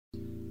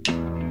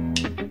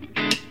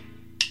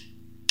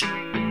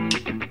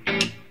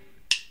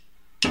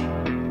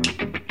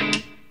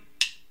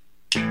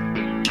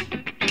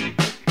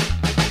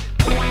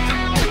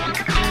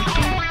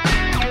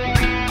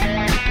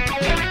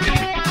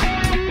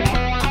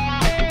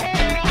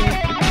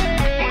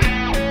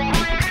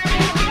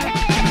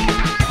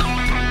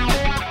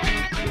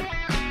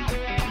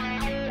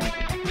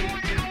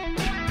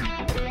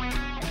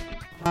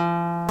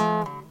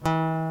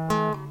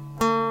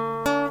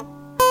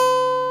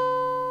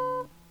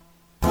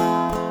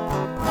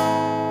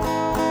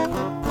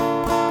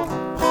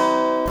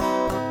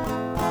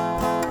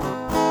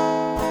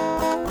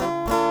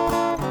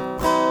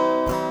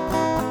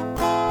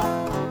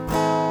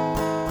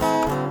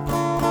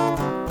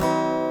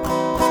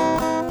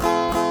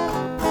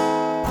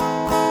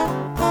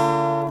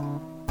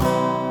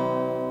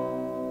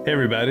Hey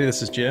everybody,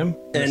 this is Jim.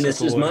 And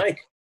this is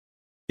Mike.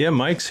 Yeah,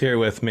 Mike's here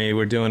with me.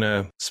 We're doing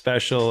a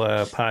special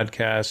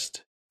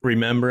podcast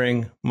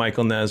remembering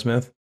Michael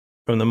Nesmith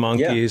from the Yeah.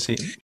 Monkees.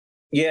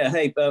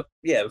 Hey,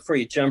 before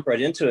you jump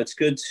right into it, it's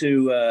good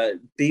to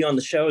be on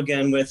the show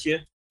again with you,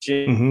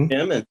 Jim,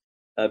 Mhm.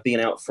 and being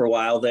out for a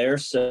while there.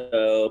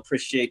 So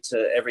appreciate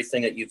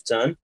everything that you've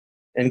done,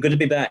 and good to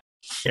be back.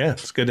 Yeah,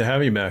 it's good to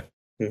have you back.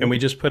 And we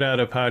just put out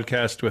a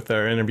podcast with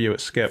our interview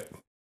with Skip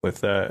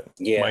with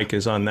Mike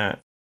is on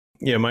that.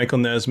 Yeah, Michael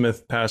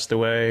Nesmith passed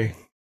away a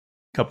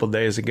couple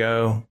days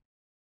ago.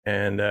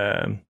 And,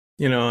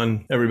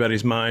 on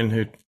everybody's mind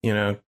who,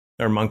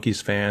 are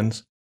Monkees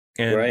fans.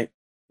 And, right.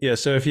 Yeah,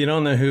 so if you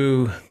don't know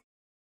who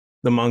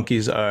the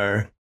Monkees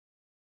are,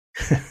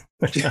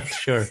 which I'm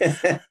sure,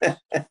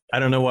 I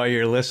don't know why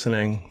you're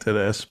listening to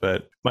this,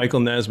 but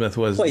Michael Nesmith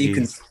was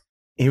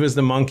he was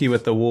the monkey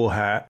with the wool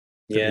hat,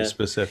 to be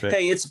specific.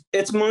 Hey, it's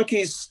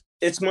Monkees.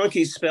 It's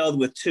Monkees spelled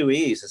with two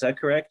E's. Is that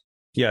correct?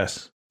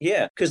 Yes.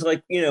 Yeah, because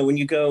when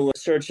you go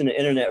search in the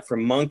internet for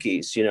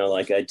monkeys,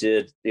 like I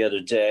did the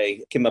other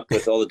day, came up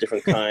with all the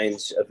different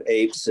kinds of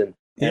apes and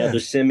other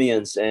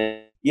simians,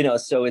 and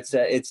so it's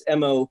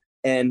Monkees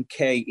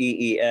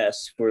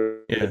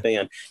for the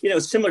band.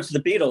 Similar to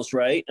the Beatles,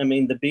 right? I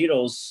mean, the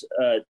Beatles,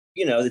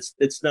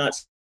 it's not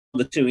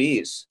the two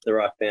E's, the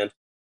rock band.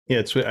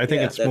 Yeah, I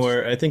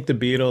think the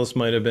Beatles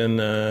might have been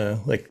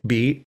like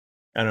Beat.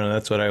 I don't know.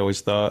 That's what I always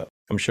thought.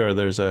 I'm sure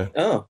there's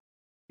a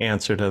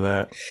answer to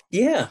that.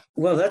 Yeah.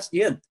 Well,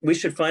 we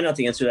should find out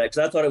the answer to that, because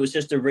I thought it was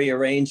just a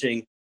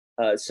rearranging,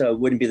 so it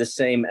wouldn't be the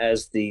same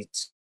as the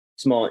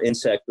small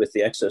insect with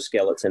the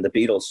exoskeleton, the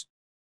Beatles.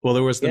 Well,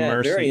 there was the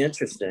very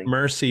interesting.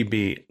 Mercy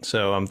Beat.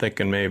 So I'm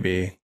thinking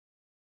maybe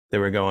they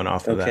were going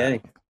off of that.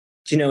 Okay.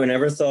 Do you know, I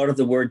never thought of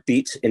the word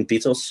beat in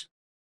Beatles.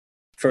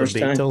 First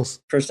time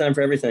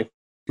for everything.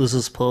 This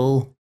is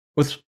Paul.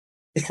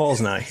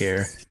 Paul's not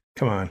here.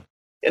 Come on.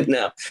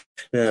 No.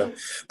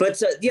 But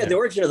the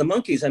origin of the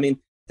Monkees, I mean,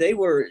 they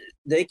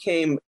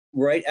came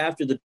right as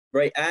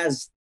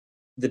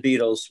the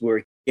Beatles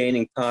were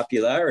gaining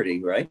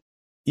popularity, right?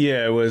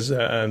 Yeah, it was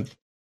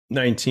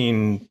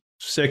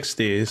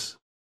 1960s.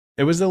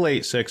 It was the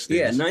late 60s.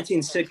 Yeah,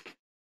 1960.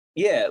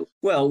 Yeah,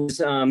 well,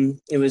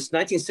 it was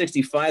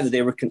 1965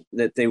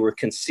 that they were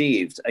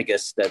conceived. I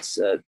guess that's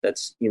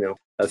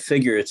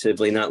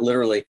figuratively, not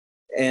literally.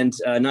 And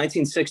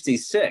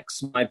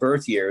 1966, my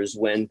birth year, is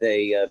when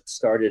they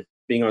started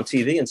being on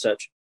TV and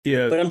such.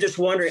 Yeah. But I'm just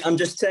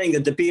saying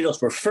that the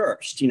Beatles were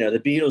first. The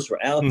Beatles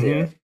were out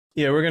there.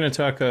 Yeah, we're going to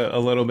talk a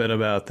little bit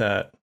about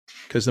that,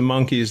 because the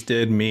Monkees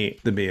did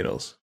meet the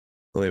Beatles,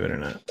 believe it or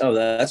not. Oh,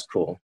 that's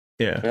cool.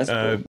 Yeah. That's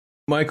cool.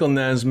 Michael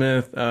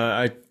Nesmith,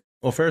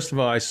 first of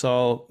all, I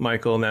saw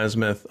Michael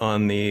Nesmith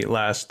on the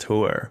last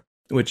tour,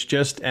 which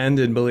just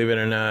ended, believe it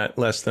or not,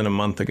 less than a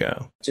month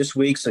ago. Just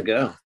weeks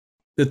ago.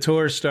 The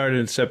tour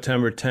started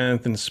September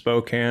 10th in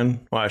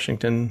Spokane,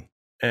 Washington,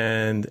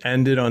 and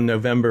ended on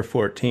November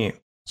 14th.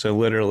 So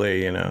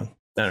literally,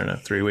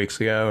 3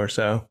 weeks ago or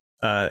so,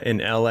 in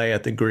LA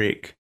at the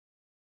Greek.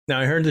 Now,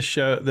 I heard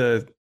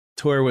the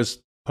tour was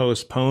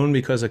postponed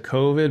because of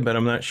COVID, but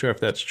I'm not sure if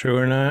that's true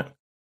or not,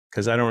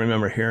 because I don't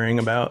remember hearing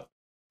about.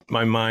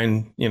 My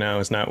mind,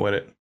 is not what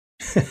it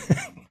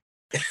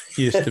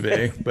used to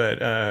be.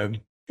 But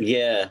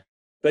yeah.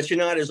 But you're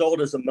not as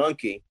old as a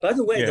monkey. By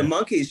the way, the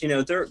Monkees,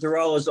 they're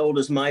all as old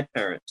as my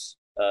parents,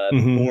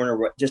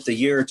 born just a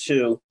year or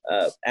two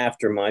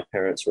after my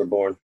parents were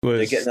born.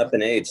 They're getting up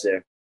in age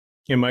there.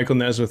 Yeah, Michael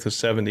Nesmith was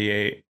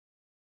 78.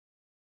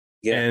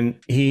 Yeah. And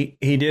he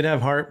did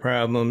have heart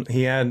problems.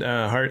 He had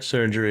heart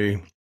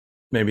surgery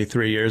maybe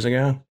 3 years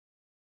ago.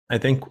 I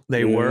think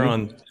they were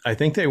on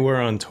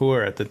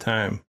tour at the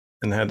time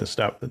and had to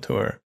stop the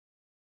tour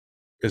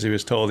because he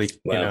was told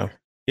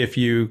if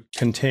you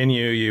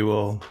continue, you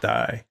will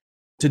die.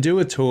 To do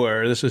a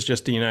tour, this was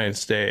just the United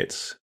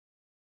States,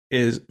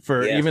 is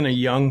for even a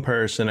young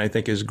person, I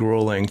think, is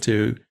grueling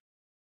to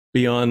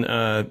be on,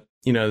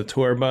 the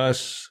tour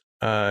bus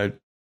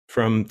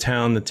from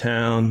town to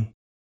town.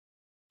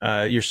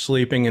 You're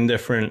sleeping in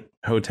different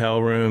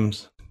hotel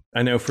rooms.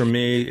 I know for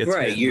me, it's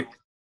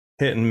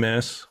hit and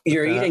miss.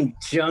 You're eating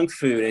junk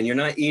food, and you're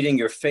not eating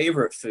your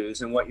favorite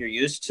foods and what you're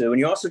used to. And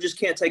you also just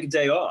can't take a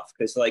day off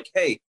because,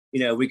 hey,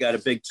 we got a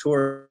big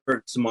tour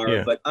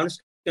tomorrow, but I'm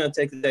just going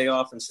to take the day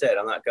off instead.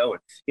 I'm not going.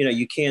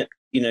 You can't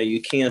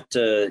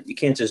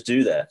just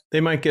do that. They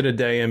might get a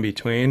day in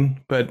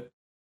between, but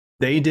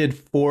they did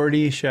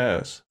 40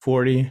 shows,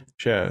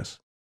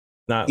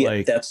 not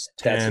like that's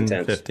 10,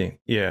 intense. 15.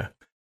 Yeah.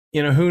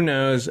 Who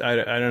knows? I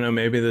don't know.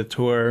 Maybe the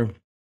tour,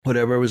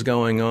 whatever was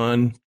going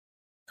on.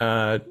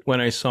 When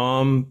I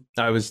saw him,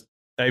 I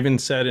even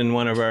said in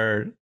one of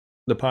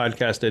the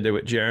podcast I did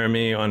with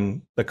Jeremy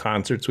on the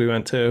concerts we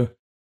went to,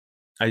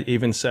 I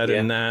even said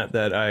in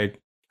that I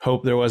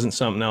hope there wasn't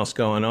something else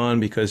going on,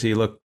 because he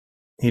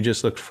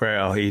just looked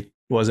frail. He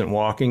wasn't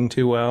walking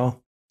too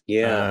well.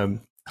 Yeah.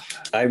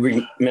 I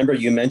remember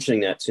you mentioning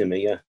that to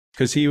me. Yeah.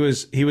 Because he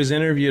was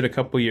interviewed a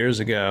couple years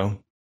ago,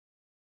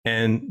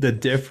 and the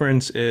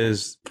difference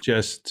is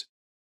just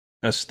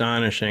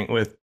astonishing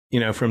with,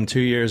 from 2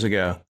 years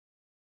ago.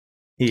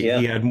 He Yeah.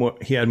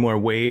 he had more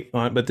weight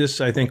on, but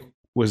this I think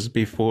was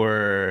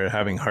before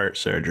having heart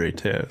surgery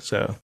too.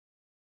 So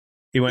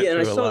he went Yeah, and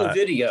I through a saw the lot.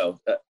 video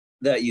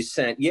that you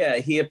sent. Yeah,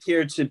 he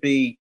appeared to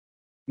be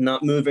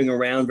not moving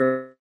around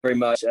very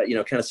much,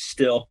 kind of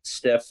still,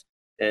 stiff,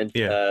 and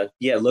Yeah.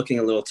 looking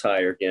a little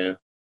tired. Yeah.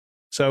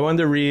 So I wanted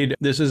to read,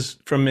 this is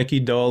from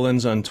Mickey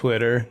Dolans on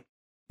Twitter.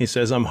 He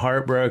says, I'm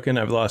heartbroken.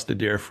 I've lost a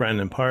dear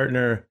friend and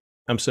partner.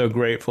 I'm so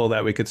grateful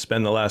that we could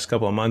spend the last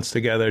couple of months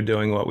together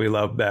doing what we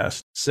love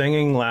best,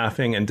 singing,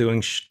 laughing, and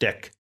doing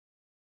shtick.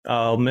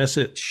 I'll miss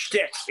it.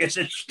 Shtick. It's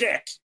a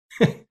shtick.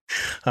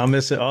 I'll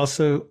miss it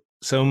also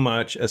so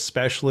much,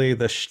 especially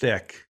the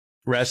shtick.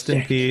 Rest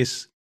in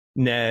peace,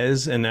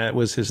 Nez, and that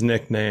was his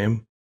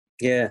nickname.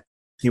 Yeah.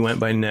 He went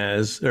by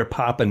Nez, or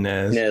Papa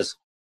Nez. Nez.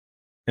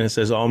 And it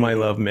says, all my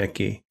love,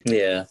 Mickey.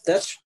 Yeah,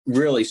 that's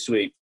really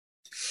sweet.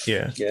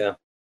 Yeah. Yeah.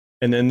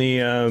 And then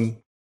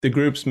the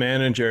group's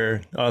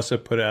manager also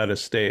put out a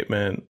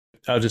statement.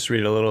 I'll just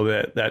read a little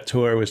bit. That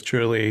tour was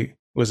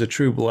a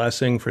true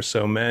blessing for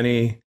so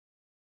many.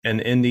 And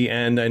in the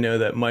end, I know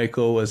that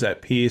Michael was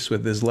at peace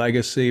with his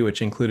legacy,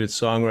 which included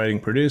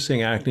songwriting,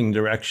 producing, acting,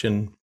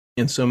 direction,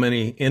 and so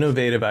many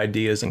innovative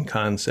ideas and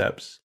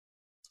concepts.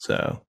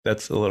 So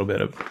that's a little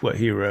bit of what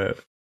he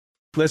wrote.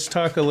 Let's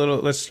start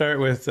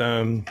with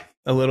a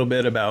little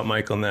bit about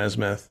Michael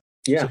Nesmith.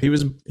 Yeah. So he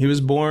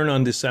was born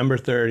on December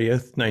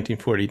 30th,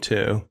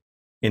 1942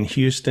 in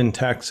Houston,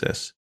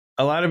 Texas.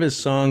 A lot of his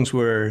songs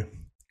were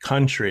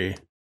country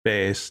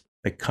based,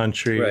 like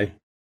country,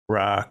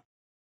 rock,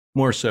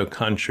 more so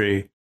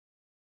country.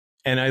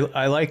 And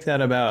I like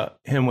that about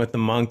him with the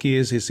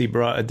Monkees, is he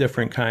brought a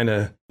different kind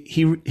of,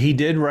 he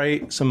did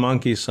write some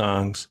Monkee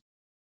songs.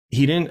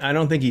 I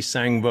don't think he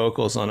sang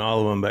vocals on all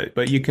of them,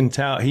 but you can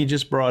tell he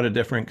just brought a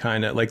different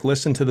kind of, like,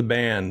 listen to the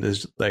band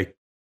is like,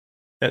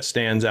 that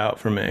stands out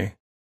for me.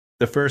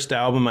 The first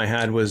album I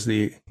had was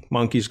the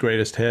Monkees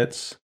Greatest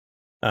Hits.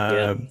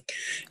 And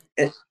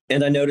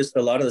I noticed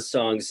a lot of the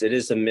songs, it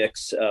is a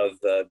mix of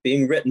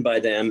being written by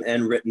them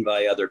and written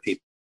by other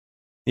people.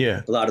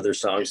 Yeah. A lot of their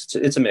songs,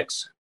 it's a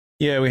mix.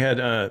 Yeah, we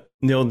had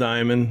Neil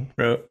Diamond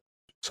wrote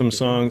some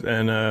songs,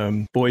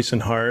 and Boyce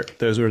and Hart.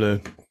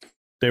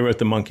 They wrote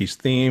the Monkees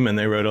theme, and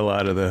they wrote a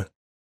lot of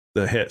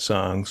the hit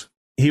songs.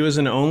 He was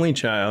an only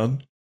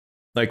child,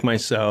 like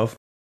myself,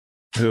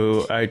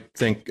 who I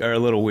think are a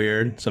little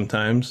weird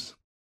sometimes,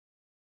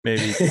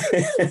 maybe,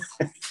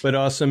 but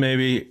also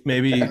maybe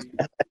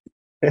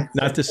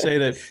not to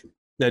say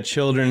that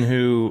children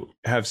who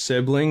have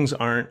siblings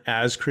aren't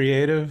as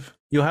creative.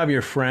 You'll have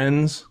your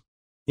friends,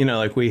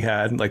 like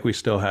we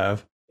still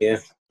have. Yeah.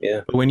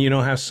 Yeah. But when you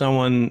don't have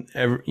someone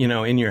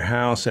in your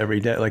house every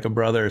day, like a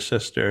brother or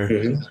sister,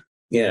 mm-hmm.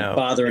 Yeah,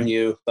 bothering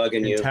you,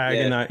 bugging you.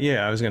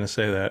 I was going to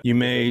say that.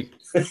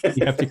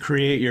 You have to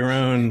create your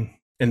own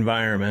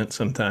environment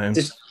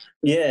sometimes.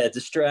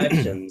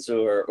 Distractions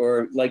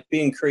or like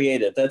being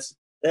creative.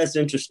 That's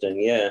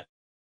interesting. Yeah.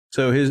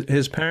 So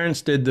his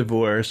parents did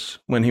divorce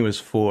when he was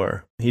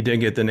 4. He did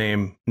get the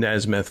name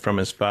Nesmith from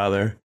his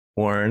father,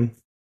 Warren.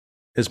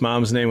 His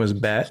mom's name was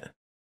Bet.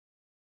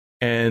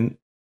 And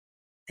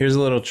here's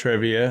a little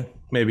trivia.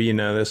 Maybe you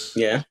know this.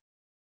 Yeah.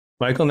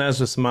 Michael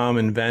Nesmith's mom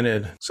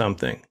invented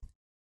something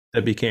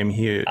that became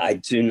huge. I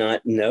do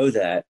not know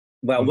that.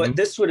 Well, what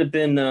this would have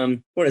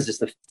been, what is this,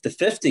 the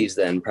 50s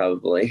then,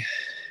 probably,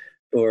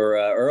 or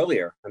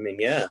earlier? I mean,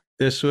 yeah.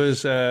 This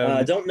was...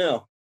 I don't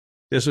know.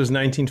 This was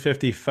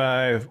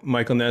 1955.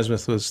 Michael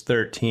Nesmith was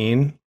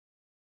 13.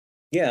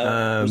 Yeah,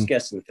 I was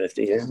guessing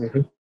 50, yeah.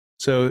 Mm-hmm.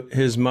 So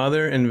his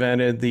mother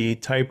invented the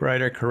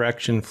typewriter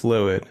correction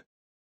fluid,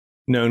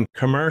 known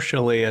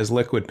commercially as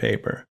liquid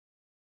paper.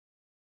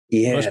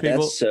 Yeah,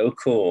 that's so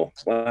cool.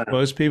 Wow.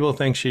 Most people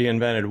think she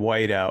invented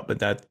whiteout, but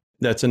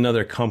that's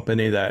another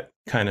company that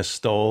kind of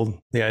stole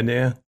the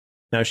idea.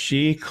 Now,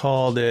 she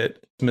called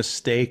it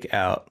mistake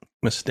out.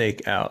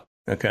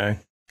 Okay.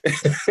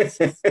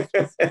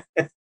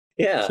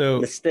 Yeah. So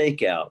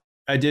mistake out.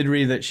 I did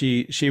read that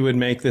she would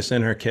make this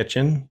in her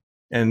kitchen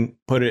and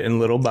put it in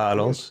little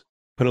bottles,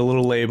 put a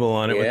little label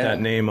on it with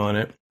that name on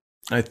it.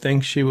 I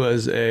think she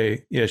was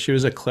a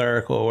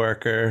clerical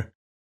worker.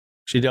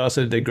 She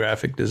also did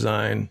graphic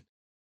design.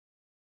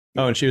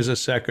 Oh, and she was a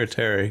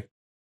secretary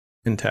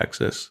in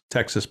Texas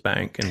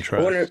Bank and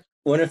Trust.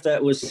 Wonder if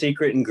that was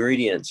secret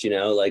ingredients,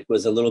 like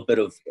was a little bit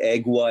of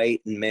egg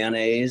white and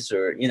mayonnaise,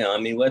 or, I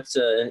mean, what's,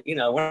 I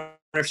wonder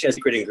if she has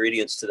secret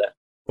ingredients to that.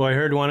 Well, I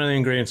heard one of the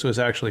ingredients was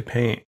actually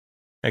paint.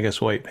 I guess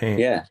white paint.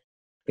 Yeah.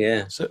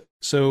 Yeah.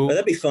 So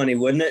that'd be funny,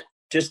 wouldn't it?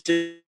 Just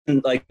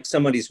like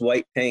somebody's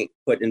white paint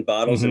put in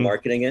bottles and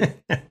marketing it.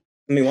 I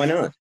mean, why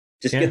not?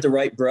 Just get the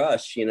right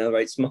brush,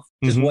 right small,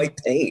 just white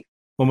paint.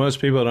 Well,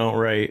 most people don't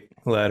write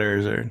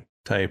letters or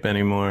type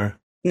anymore.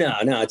 No,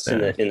 it's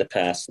in the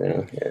past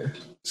now. Yeah.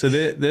 So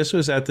this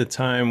was at the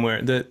time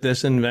where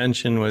this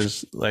invention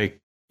was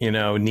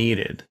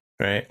needed,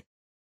 right?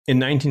 In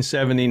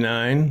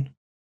 1979,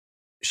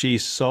 she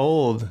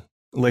sold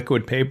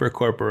Liquid Paper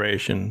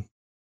Corporation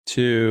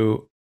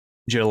to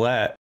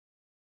Gillette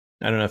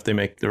I don't know if they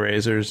make the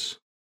razors,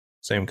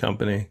 same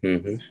company,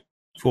 Mm-hmm.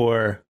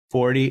 for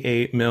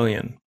 $48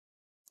 million.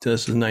 So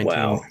this is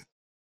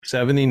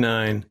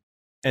 1979.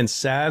 And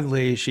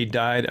sadly, she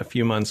died a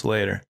few months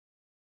later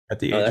at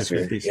the age of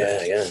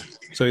 56. Yeah.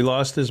 So he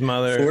lost his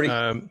mother. 40.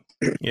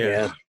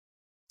 Yeah.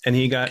 And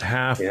he got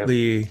half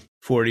the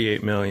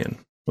 48 million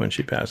when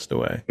she passed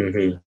away.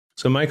 Mm-hmm.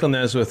 So Michael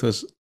Nesmith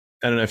was,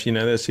 I don't know if you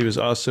know this, he was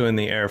also in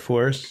the Air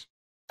Force.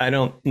 I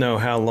don't know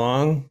how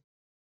long,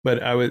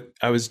 but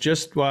I was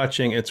just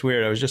watching, it's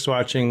weird, I was just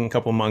watching a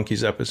couple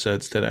Monkees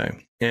episodes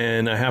today.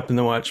 And I happened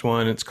to watch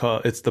one, it's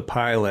the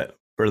pilot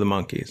for the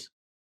Monkees.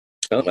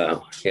 Oh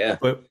wow, yeah.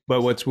 But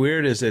what's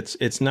weird is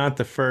it's not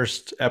the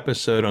first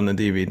episode on the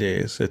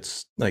DVDs.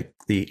 It's like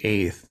the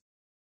 8th.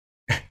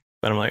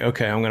 But I'm like,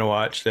 okay, I'm going to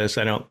watch this.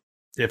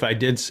 If I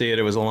did see it,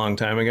 it was a long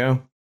time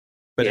ago.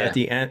 But at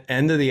the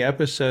end of the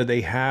episode, they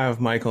have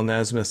Michael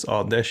Nesmith's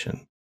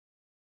audition.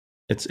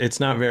 It's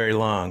not very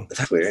long.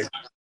 That's weird.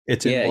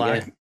 It's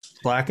in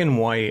black and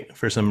white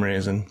for some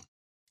reason.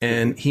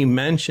 And he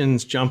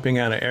mentions jumping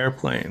out of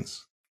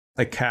airplanes,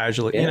 like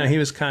casually. Yeah. He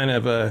was kind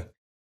of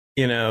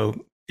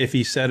if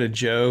he said a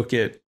joke,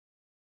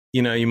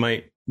 you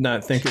might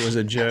not think it was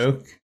a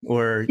joke,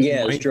 or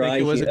it was dry.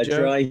 It was a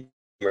joke.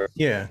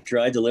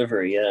 Dry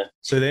delivery. Yeah.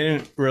 So they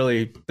didn't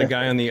really. The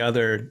guy on the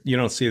other, you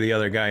don't see the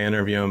other guy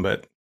interview him,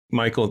 but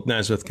Michael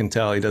Nesmith can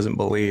tell he doesn't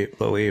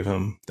believe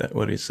him that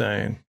what he's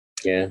saying.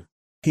 Yeah.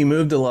 He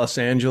moved to Los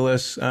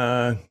Angeles,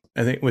 I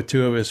think, with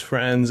 2 of his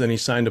friends, and he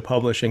signed a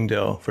publishing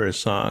deal for his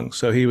songs.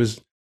 So he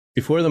was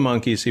before the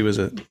Monkees. He was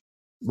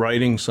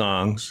writing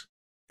songs.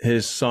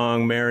 His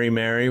song "Mary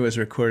Mary" was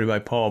recorded by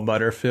Paul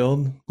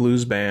Butterfield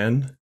Blues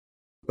Band.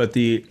 But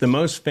the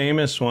most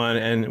famous one,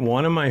 and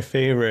one of my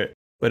favorite,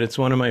 but it's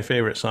one of my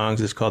favorite songs,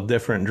 is called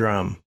 "Different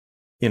Drum."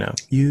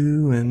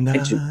 You and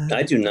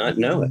I do not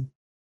know it.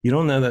 You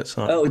don't know that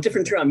song? Oh,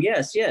 "Different Drum."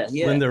 Yes, yeah.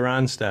 Linda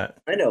Ronstadt.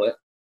 I know it.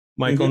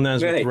 Michael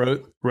Nesmith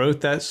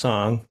wrote that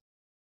song,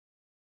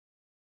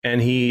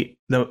 and he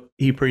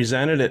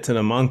presented it to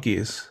the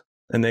Monkees,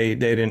 and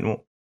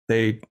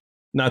they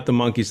not the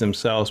Monkees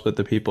themselves, but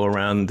the people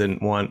around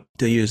didn't want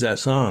to use that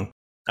song.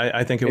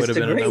 I think it would have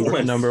been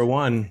a number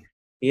one.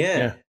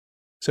 Yeah.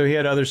 So he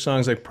had other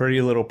songs like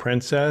 "Pretty Little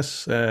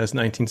Princess," as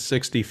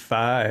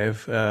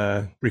 1965,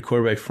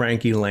 recorded by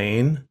Frankie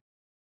Laine.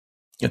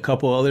 A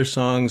couple other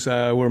songs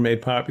were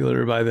made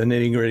popular by the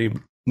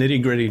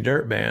Nitty Gritty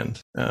Dirt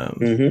Band.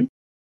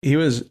 He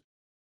was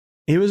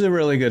a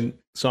really good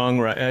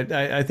songwriter.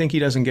 I think he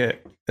doesn't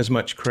get as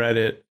much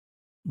credit.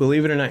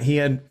 Believe it or not, he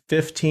had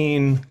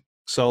 15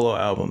 solo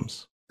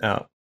albums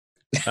out.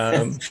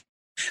 I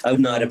would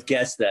not have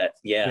guessed that.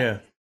 Yeah,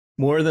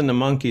 more than the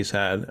Monkees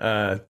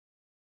had.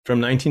 From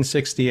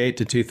 1968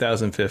 to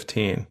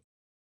 2015.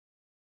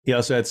 He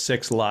also had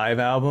 6 live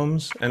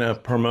albums and a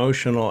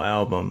promotional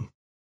album,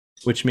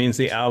 which means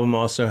the album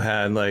also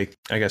had,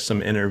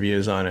 some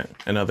interviews on it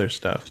and other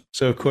stuff.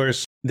 So, of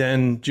course,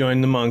 then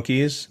joined the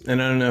Monkees.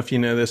 And I don't know if you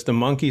know this, the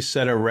Monkees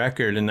set a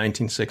record in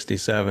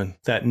 1967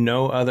 that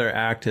no other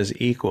act has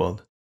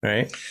equaled,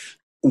 right?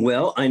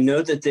 Well, I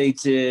know that they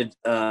did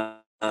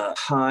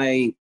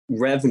high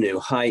revenue,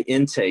 high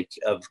intake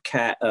of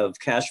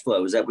cash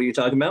flow. Is that what you're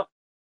talking about?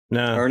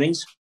 No.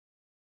 Earnings?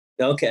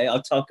 Okay,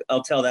 I'll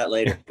tell that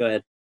later. Go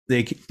ahead.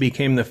 They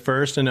became the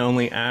first and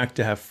only act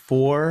to have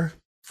four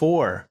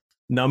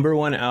number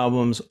 1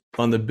 albums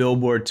on the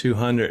Billboard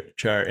 200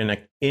 chart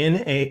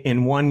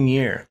in 1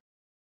 year.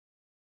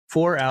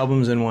 4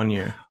 albums in 1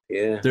 year.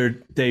 Yeah. Their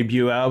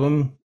debut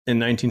album in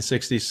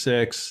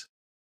 1966,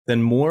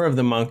 then More of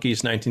the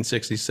Monkees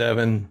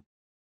 1967,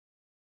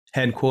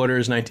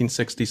 Headquarters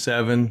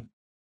 1967,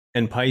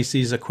 and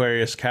Pisces,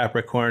 Aquarius,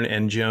 Capricorn,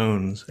 and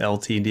Jones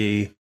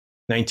Ltd.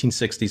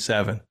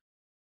 1967.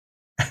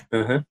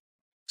 So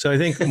I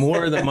think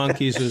More of the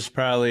Monkees was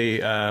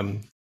probably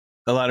a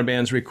lot of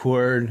bands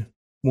record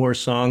more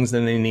songs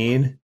than they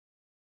need.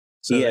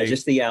 So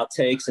just the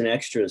outtakes and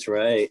extras,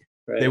 right?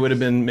 They would have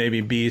been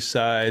maybe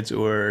B-sides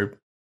or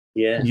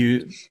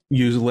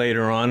used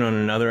later on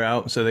another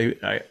album. So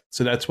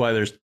that's why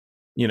there's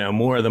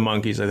More of the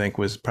Monkees, I think,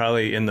 was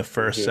probably in the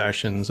first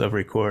sessions of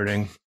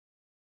recording.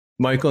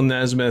 Michael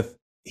Nesmith,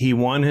 he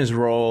won his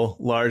role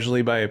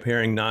largely by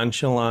appearing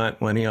nonchalant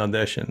when he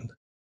auditioned,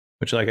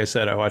 which, like I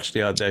said, I watched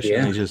the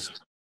audition. Yeah.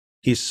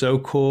 He's so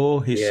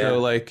cool. He's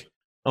so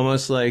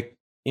almost like,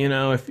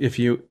 if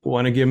you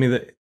want to give me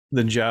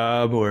the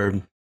job, or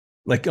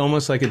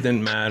almost like it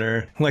didn't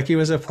matter. Like he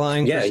was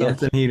applying for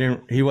something.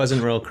 He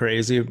wasn't real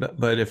crazy,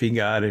 but if he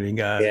got it, he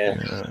got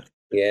it.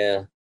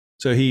 Yeah.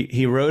 So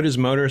he rode his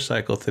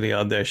motorcycle to the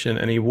audition,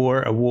 and he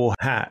wore a wool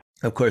hat.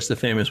 Of course, the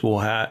famous wool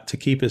hat, to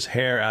keep his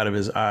hair out of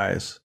his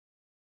eyes.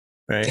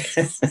 Right.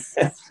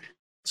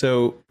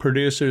 So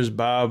producers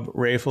Bob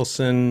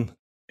Rafelson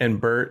and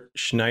Bert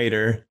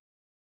Schneider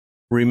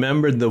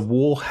remembered the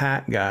wool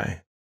hat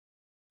guy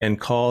and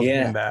called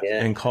him back.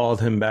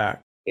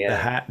 Yeah. The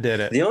hat did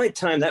it. The only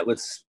time that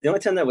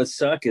would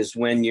suck is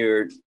when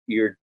you're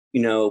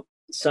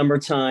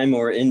summertime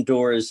or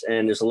indoors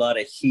and there's a lot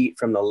of heat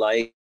from the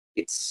light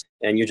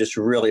and you're just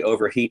really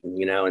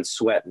overheating, and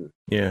sweating.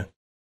 Yeah.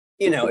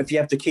 If you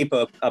have to keep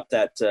up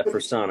that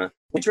persona.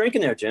 What you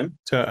drinking there, Jim?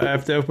 So I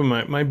have to open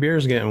my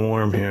beer's getting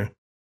warm here.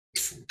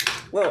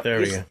 Well, there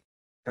we go.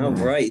 Oh,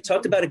 right. You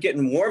talked about it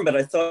getting warm, but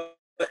I thought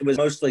it was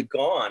mostly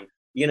gone.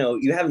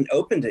 You haven't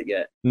opened it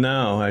yet.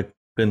 No, I've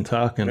been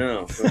talking.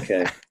 No,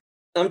 okay.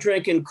 I'm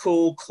drinking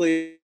cool,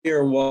 clear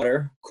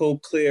water, cool,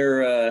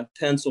 clear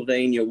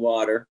Pennsylvania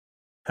water.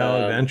 How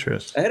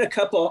adventurous. I had a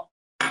couple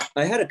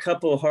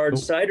hard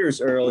ciders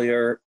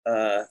earlier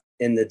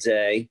in the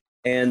day,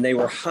 and they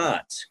were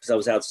hot because I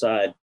was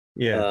outside.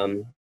 Yeah.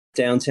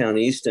 Downtown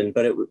Easton,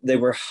 but they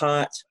were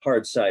hot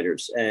hard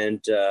ciders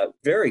and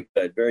very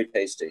good, very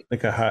tasty.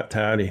 Like a hot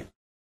toddy.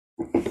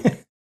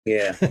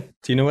 Yeah. Do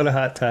you know what a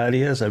hot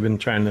toddy is? I've been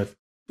trying to.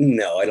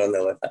 No, I don't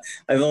know.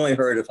 I've only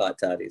heard of hot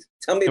toddies.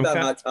 Tell me about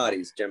hot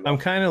toddies, Jim. I'm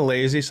kind of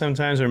lazy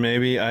sometimes, or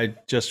maybe I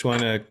just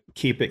want to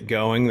keep it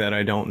going that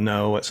I don't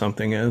know what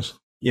something is.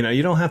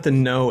 You don't have to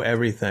know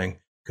everything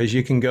because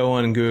you can go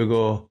on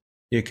Google.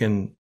 You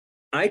can.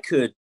 I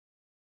could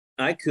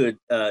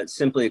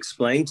simply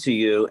explain to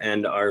you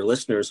and our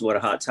listeners what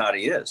a hot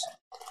toddy is.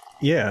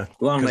 Yeah.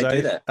 Well, I might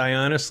do that. I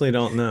honestly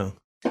don't know.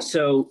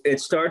 So it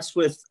starts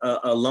with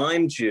a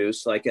lime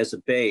juice, like as a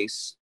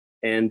base,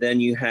 and then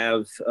you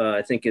have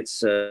I think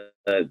it's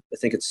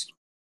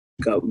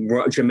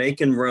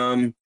Jamaican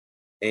rum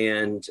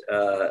and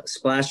a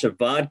splash of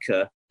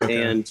vodka. Okay.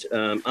 And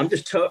I'm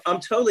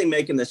totally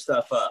making this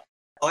stuff up.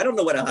 I don't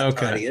know what a hot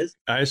toddy is.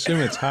 I assume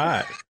it's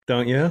hot,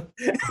 don't you?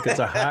 If it's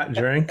a hot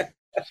drink.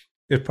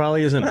 It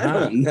probably isn't hot. I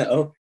don't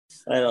know.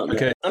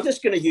 Okay. I'm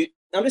just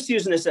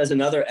using this as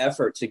another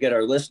effort to get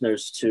our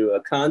listeners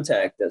to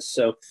contact us.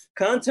 So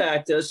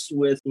contact us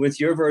with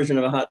your version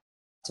of a hot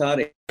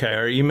toddy. Okay.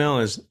 Our email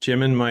is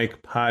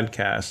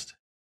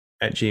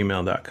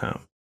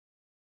jimandmikepodcast@gmail.com.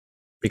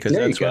 Because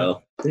there that's you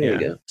go. There you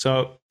go.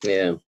 So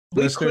yeah.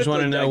 Listeners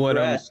want to know what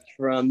I'm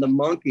from the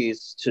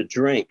Monkees to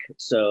drink.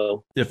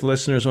 So if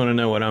listeners want to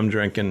know what I'm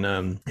drinking,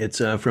 it's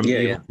from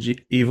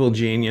Evil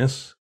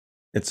Genius.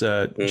 It's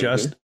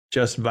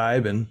just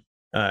vibing.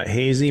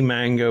 Hazy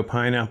mango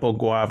pineapple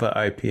guava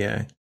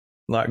IPA. A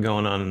lot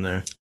going on in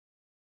there.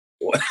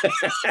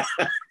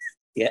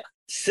 Yeah.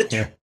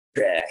 Citrus.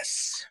 Yeah.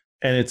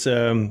 And it's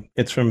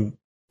from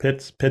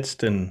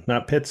Pittston,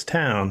 not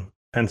Pittstown,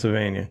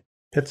 Pennsylvania.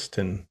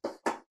 Pittston.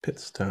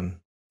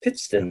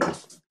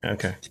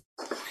 Okay.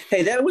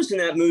 Hey, that was in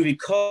that movie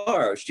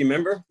Cars. Do you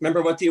remember?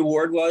 Remember what the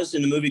award was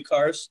in the movie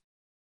Cars?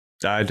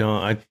 I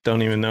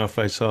don't even know if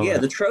I saw that. Yeah,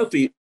 the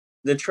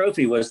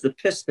trophy was the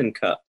Piston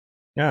Cup.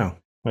 Oh,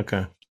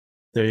 okay.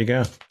 There you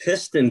go.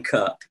 Piston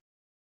Cup.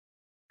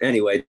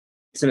 Anyway,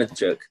 it's a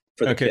joke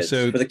for the kids,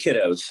 for the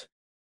kiddos.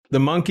 The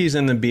Monkees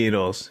and the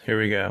Beatles. Here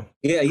we go.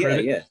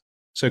 Yeah.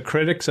 So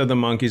critics of the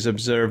Monkees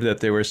observed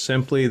that they were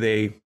simply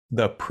the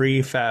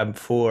prefab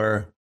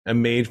four, a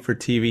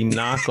made-for-TV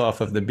knockoff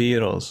of the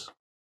Beatles.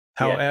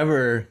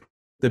 However,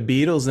 the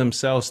Beatles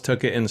themselves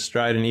took it in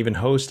stride and even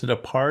hosted a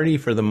party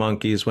for the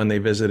Monkees when they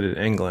visited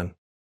England.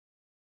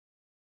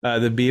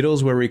 The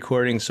Beatles were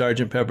recording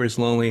Sgt. Pepper's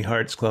Lonely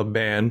Hearts Club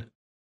Band.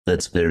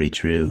 That's very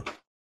true.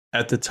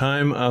 At the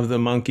time of the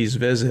Monkees'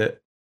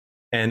 visit,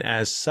 and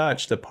as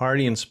such, the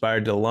party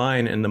inspired the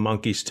line in the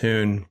Monkees'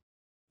 tune,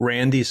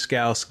 Randy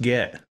Scouse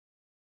Git.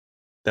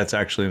 That's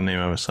actually the name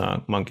of a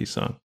song, Monkey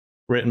song,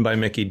 written by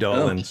Mickey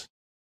Dolenz.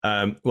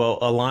 A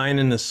line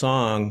in the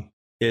song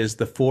is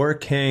the four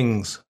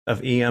kings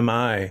of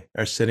EMI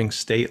are sitting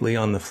stately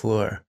on the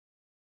floor.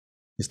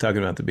 He's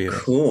talking about the Beatles.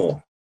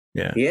 Cool.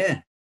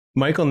 Yeah.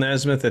 Michael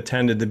Nesmith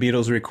attended the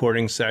Beatles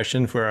recording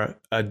session for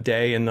a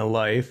day in the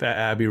life at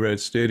Abbey Road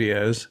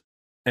Studios,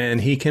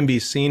 and he can be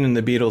seen in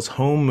the Beatles'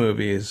 home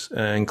movies,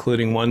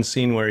 including one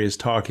scene where he's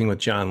talking with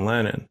John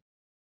Lennon.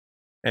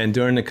 And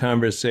during the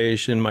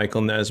conversation,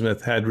 Michael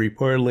Nesmith had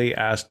reportedly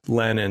asked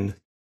Lennon,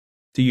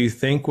 "Do you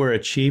think we're a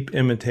cheap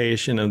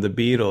imitation of the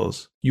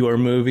Beatles, your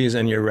movies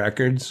and your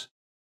records?"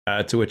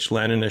 To which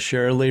Lennon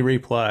assuredly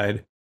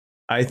replied,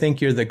 "I think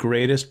you're the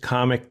greatest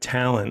comic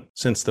talent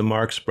since the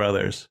Marx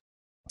Brothers.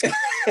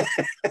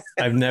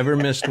 I've never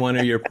missed one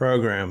of your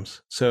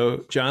programs."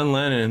 So John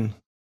Lennon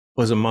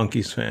was a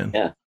Monkees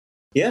fan.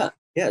 Yeah.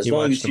 As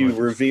long as you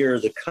revere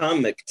the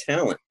comic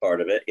talent part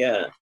of it.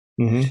 Yeah.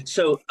 Mm-hmm.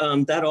 So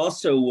that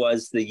also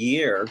was the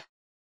year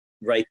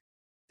right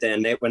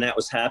then when that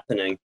was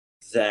happening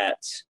that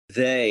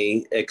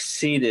they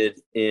exceeded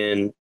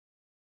in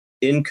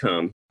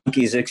income.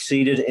 Monkees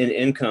exceeded in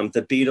income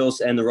the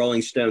Beatles and the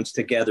Rolling Stones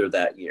together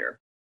that year.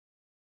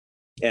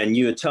 And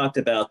you had talked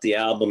about the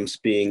albums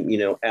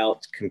being,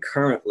 out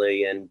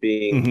concurrently and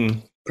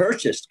being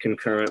purchased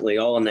concurrently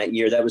all in that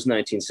year. That was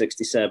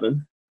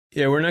 1967.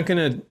 Yeah, we're not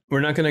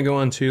gonna go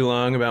on too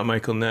long about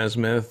Michael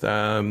Nesmith.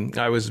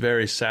 I was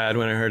very sad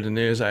when I heard the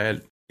news. I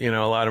had, a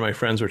lot of my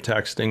friends were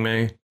texting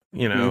me,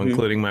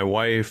 including my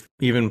wife,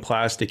 even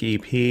Plastic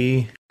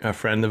EP, a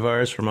friend of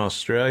ours from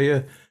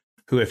Australia,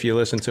 who, if you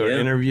listen to our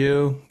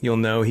interview, you'll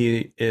know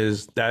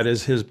that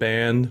is his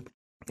band.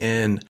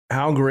 And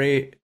how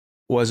great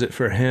was it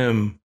for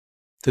him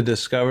to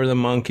discover the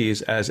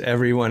Monkees as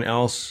everyone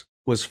else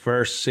was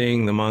first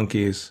seeing the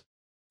Monkees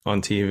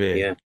on TV.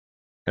 Yeah.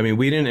 I mean,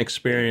 we didn't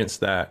experience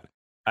that.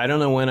 I don't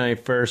know when I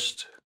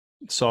first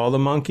saw the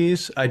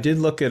Monkees. I did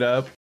look it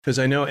up because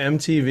I know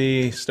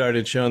MTV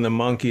started showing the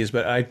Monkees,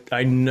 but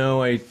I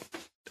know I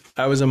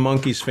was a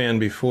Monkees fan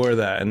before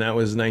that, and that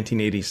was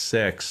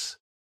 1986.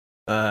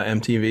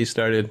 MTV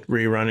started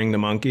rerunning the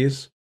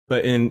Monkees,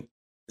 but in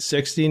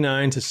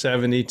 69 to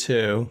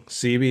 72,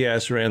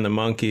 CBS ran the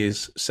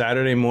Monkees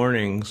Saturday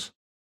mornings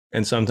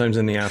and sometimes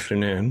in the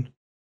afternoon.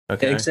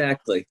 Okay.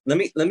 Exactly. Let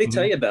me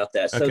tell you about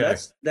that. So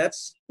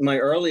that's my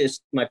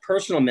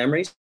personal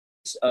memories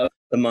of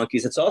the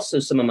Monkees. It's also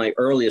some of my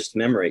earliest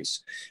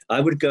memories.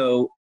 I would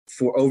go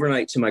for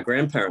overnight to my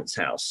grandparents'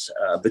 house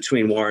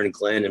between Warren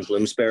Glen and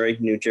Bloomsbury,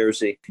 New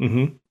Jersey.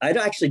 Mm-hmm. I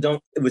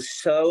was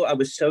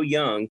so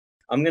young.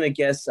 I'm going to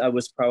guess I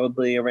was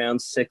probably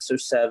around 6 or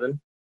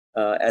 7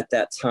 at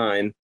that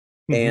time.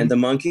 Mm-hmm. And the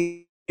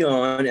Monkees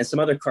on and some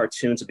other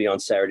cartoons would be on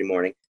Saturday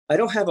morning. I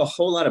don't have a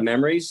whole lot of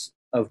memories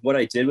of what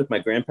I did with my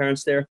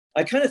grandparents there.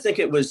 I kind of think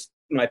it was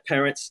my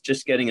parents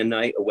just getting a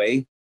night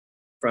away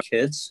from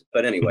kids.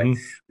 But anyway,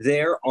 mm-hmm.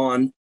 There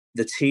on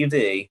the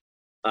TV,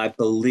 I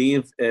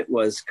believe it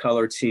was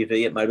color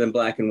TV. It might have been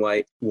black and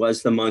white,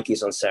 was the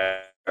Monkees on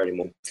Saturday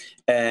morning.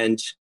 And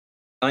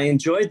I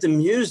enjoyed the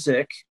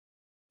music,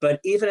 but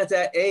even at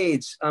that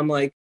age, I'm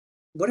like,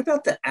 what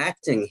about the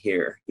acting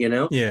here? You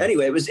know? Yeah.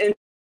 Anyway, it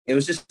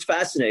was just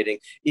fascinating.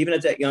 Even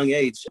at that young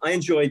age, I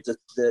enjoyed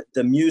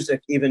the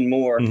music even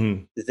more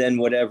mm-hmm. than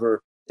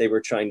whatever they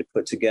were trying to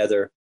put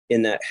together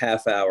in that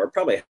half hour,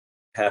 probably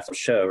half a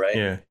show, right?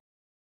 Yeah.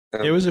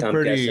 It was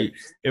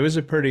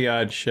a pretty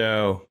odd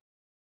show,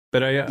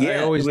 but I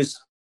always, it was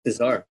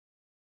bizarre.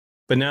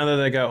 But now that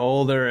I got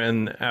older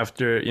and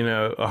after,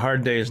 A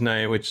Hard Day's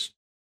Night, which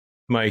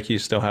Mike, you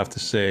still have to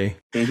see,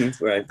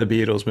 mm-hmm, right? The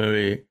Beatles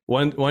movie.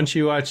 Once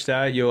you watch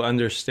that, you'll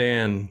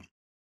understand.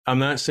 I'm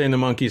not saying the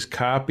Monkees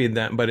copied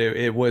that, but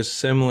it was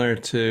similar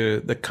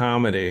to the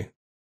comedy.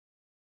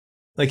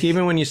 Like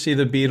even when you see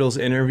the Beatles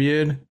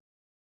interviewed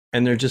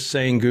and they're just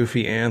saying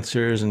goofy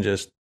answers and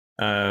just...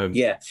 I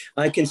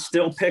can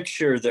still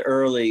picture the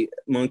early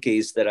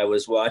Monkees that I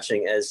was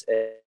watching as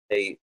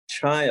a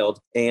child.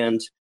 And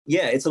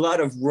yeah, it's a lot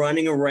of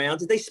running around.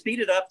 Did they speed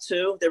it up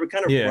too? They were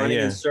kind of running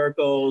in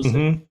circles.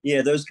 Mm-hmm.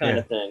 And, those kind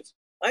of things.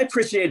 I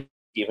appreciate it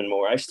even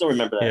more. I still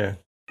remember that. Yeah.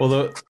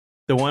 Well,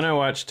 the one I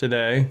watched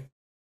today...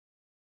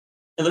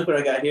 And look what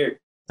I got here.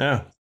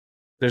 Oh,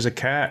 there's a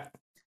cat.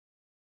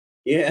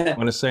 Yeah.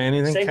 Want to say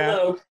anything, say cat?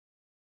 Hello.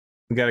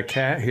 We got a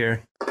cat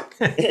here.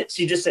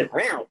 She just said,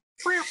 meow.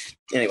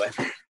 Anyway.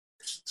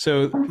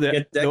 So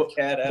Get that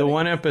cat out the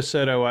one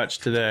episode I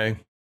watched today,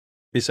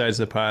 besides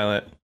the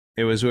pilot,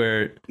 it was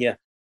where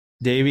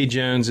Davy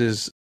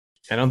Jones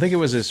I don't think it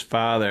was his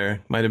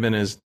father, might have been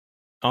his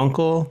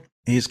uncle.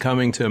 He's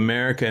coming to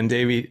America, and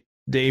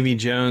Davy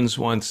Jones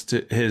wants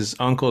his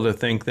uncle to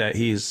think that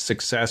he's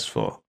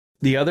successful.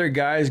 The other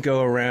guys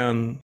go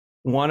around.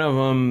 One of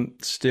them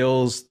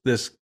steals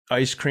this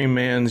ice cream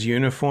man's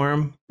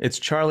uniform. It's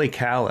Charlie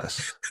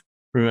Callis.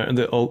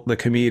 Remember the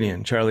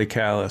comedian, Charlie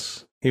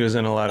Callis. He was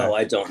in a lot of... Oh,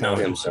 I don't know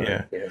him. So,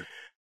 yeah.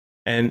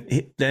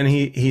 And then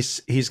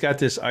he's got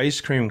this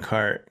ice cream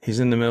cart. He's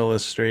in the middle of the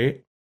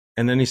street.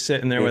 And then he's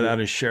sitting there without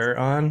his shirt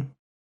on.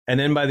 And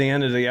then by the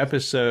end of the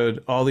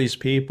episode, all these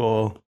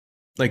people,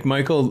 like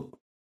Michael...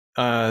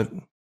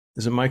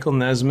 is it Michael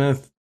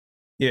Nesmith?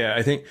 Yeah,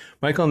 I think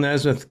Michael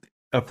Nesmith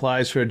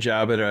applies for a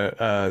job at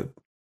a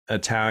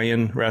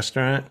Italian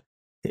restaurant.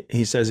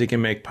 He says he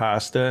can make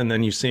pasta, and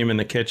then you see him in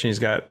the kitchen. He's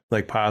got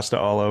like pasta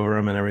all over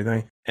him and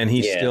everything. And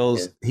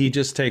he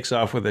just takes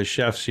off with his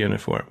chef's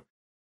uniform.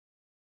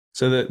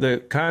 So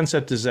the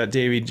concept is that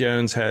Davy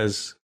Jones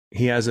has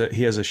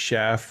a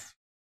chef,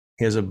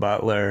 he has a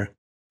butler,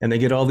 and they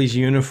get all these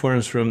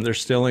uniforms they're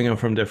stealing them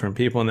from different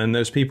people, and then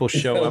those people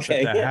show up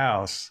at the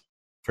house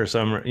for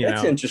some,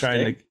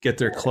 trying to get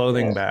their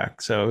clothing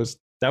back. So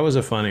that was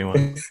a funny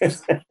one.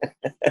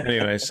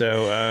 Anyway,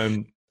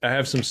 so I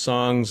have some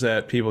songs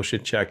that people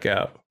should check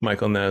out.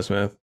 Michael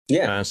Nesmith.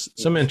 Yeah.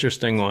 Some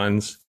interesting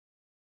ones.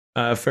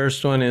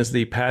 First one is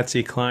the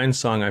Patsy Cline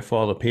song, I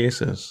Fall to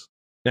Pieces.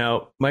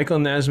 Now, Michael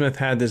Nesmith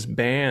had this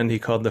band he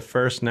called the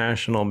First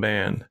National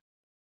Band,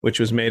 which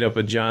was made up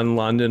of John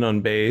London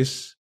on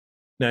bass.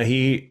 Now,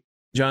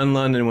 John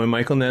London, when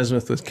Michael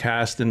Nesmith was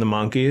cast in the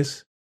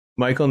Monkees,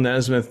 Michael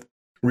Nesmith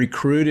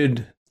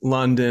recruited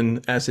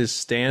London as his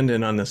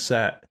stand-in on the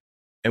set.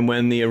 And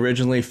when the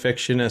originally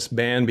fictionist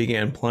band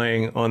began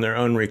playing on their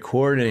own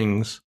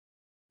recordings,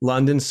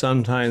 London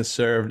sometimes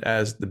served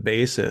as the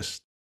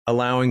bassist,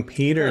 allowing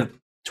Peter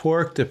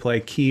Tork to play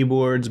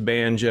keyboards,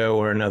 banjo,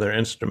 or another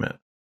instrument.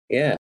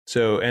 Yeah.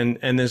 So,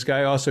 and this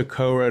guy also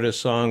co-wrote a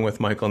song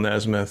with Michael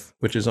Nesmith,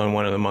 which is on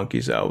one of the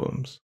Monkees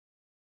albums.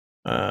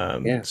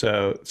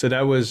 So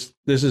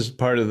this is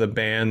part of the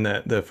band,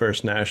 that the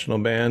First National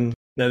Band.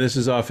 Now, this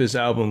is off his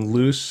album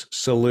Loose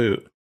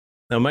Salute.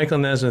 Now, Michael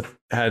Nesmith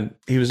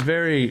he was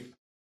very,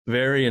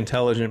 very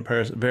intelligent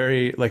person,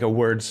 very like a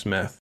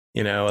wordsmith.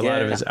 A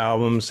lot of his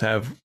albums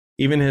have,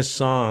 even his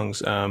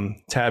songs,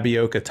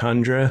 Tapioca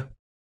Tundra.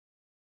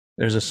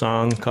 There's a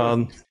song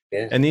called,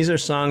 and these are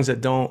songs that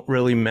don't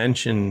really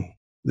mention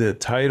the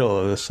title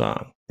of the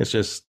song. It's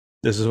just,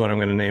 this is what I'm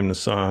going to name the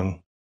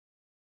song.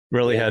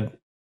 Really had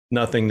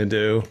nothing to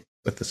do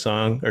with the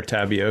song or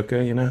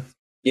tapioca, you know?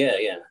 Yeah,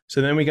 yeah.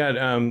 So then we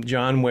got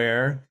John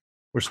Ware.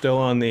 We're still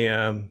on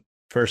the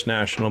First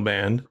National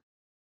Band.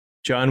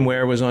 John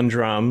Ware was on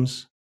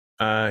drums.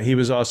 He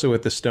was also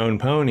with the Stone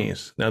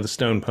Ponies. Now, the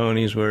Stone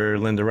Ponies were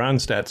Linda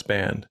Ronstadt's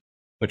band,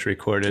 which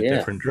recorded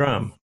different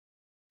drum.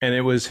 And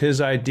it was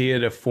his idea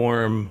to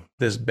form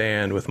this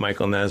band with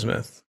Michael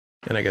Nesmith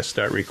and I guess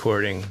start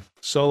recording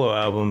solo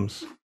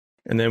albums.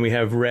 And then we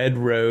have Red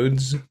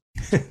Rhodes.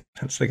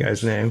 That's the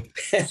guy's name.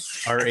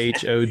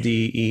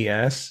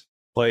 Rhodes.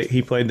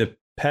 He played the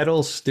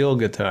pedal steel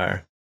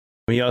guitar.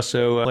 He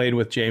also played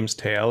with James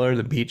Taylor,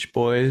 the Beach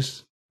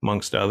Boys,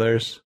 amongst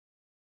others.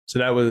 So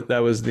that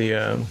was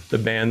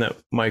the band that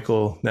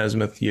Michael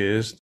Nesmith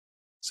used.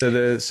 So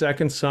the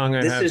second song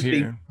I have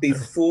here.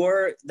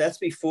 That's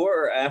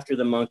before or after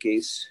the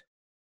Monkees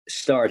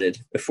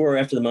started? Before or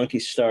after the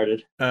Monkees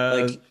started?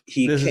 This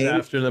is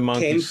after the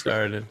Monkees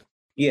started.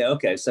 Yeah,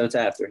 okay, so it's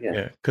after,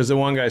 Yeah, because the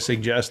one guy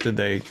suggested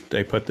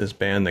they put this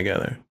band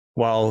together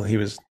while he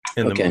was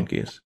in the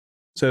Monkees.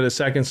 So the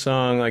second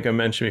song, like I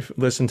mentioned,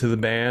 Listen to the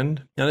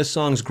Band. Now this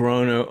song's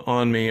grown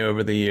on me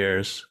over the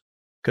years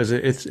because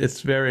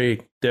it's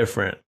very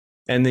different.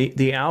 And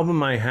the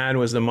album I had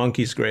was the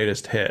Monkees'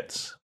 Greatest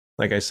Hits.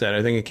 Like I said,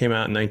 I think it came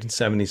out in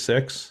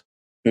 1976.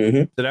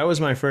 Mm-hmm. So that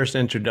was my first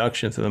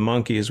introduction to the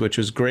Monkees, which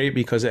was great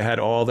because it had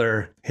all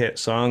their hit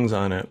songs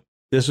on it.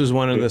 This was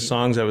one of the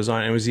songs I was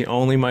on. It was the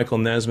only Michael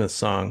Nesmith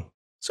song.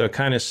 So it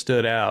kind of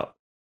stood out,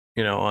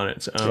 you know, on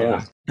its own.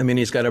 Yeah. I mean,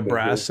 he's got a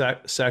brass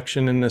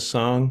section in this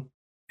song.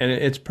 And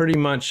it's pretty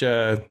much,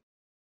 I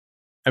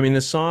mean,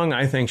 the song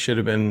I think should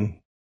have been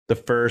the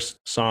first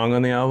song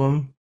on the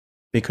album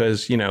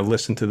because, you know,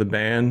 Listen to the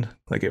Band,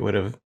 like it would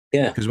have.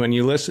 Yeah. Because when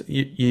you listen,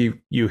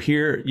 you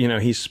hear, you know,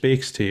 he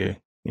speaks to you,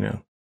 you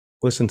know,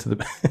 listen to the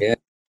band. Yeah.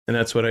 And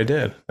that's what I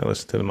did. I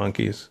listened to the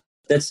Monkees.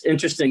 That's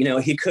interesting. You know,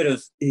 he could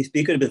have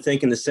been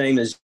thinking the same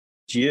as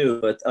you,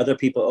 but other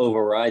people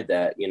override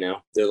that, you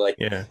know. They're like,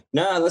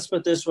 nah, let's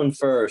put this one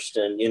first,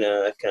 and, you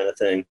know, that kind of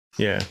thing.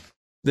 Yeah.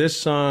 This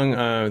song,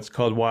 it's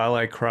called While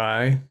I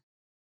Cry,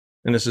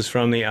 and this is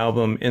from the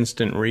album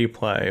Instant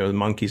Replay, or the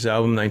Monkees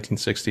album,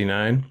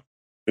 1969.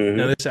 Mm-hmm.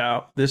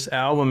 Now, this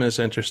album is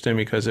interesting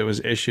because it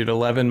was issued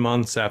 11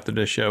 months after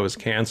the show was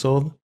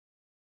canceled,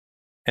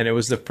 and it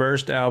was the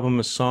first album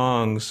of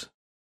songs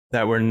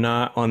that were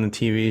not on the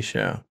TV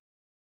show.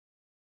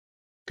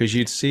 Because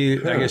you'd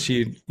see, I guess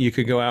you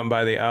could go out and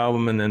buy the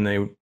album, and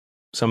then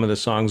some of the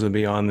songs would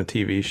be on the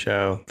TV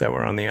show that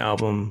were on the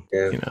album,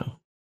 you know.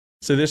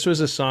 So this was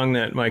a song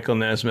that Michael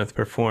Nesmith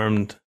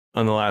performed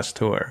on the last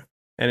tour,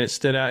 and it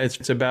stood out.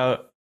 It's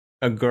about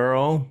a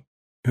girl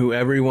who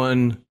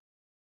everyone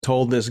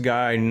told this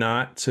guy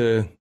not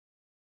to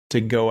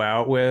go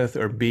out with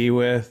or be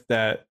with,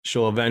 that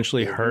she'll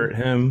eventually hurt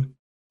him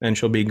and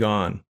she'll be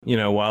gone. You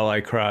know, While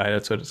I Cry,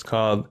 that's what it's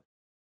called.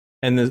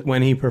 And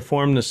when he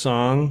performed the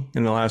song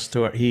in the last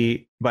tour,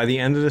 by the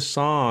end of the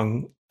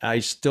song, I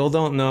still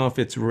don't know if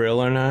it's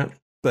real or not,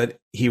 but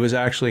he was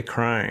actually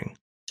crying.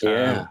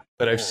 Yeah.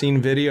 But I've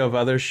seen video of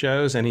other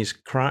shows and he's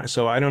crying.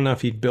 So I don't know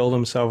if he'd build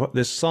himself up.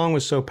 This song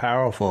was so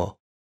powerful.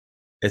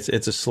 It's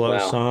a slow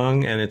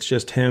song, and it's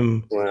just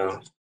him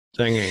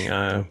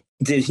singing.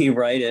 Did he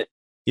write it?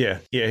 Yeah,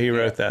 he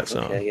wrote that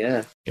song. Okay,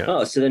 yeah.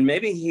 Oh, so then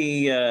maybe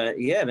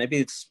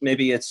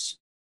maybe it's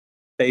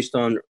based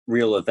on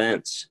real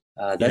events.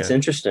 That's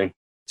interesting.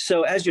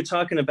 So as you're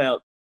talking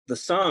about the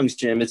songs,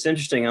 Jim, it's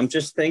interesting. I'm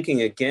just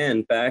thinking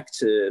again back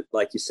to,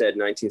 like you said,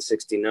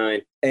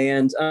 1969.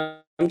 And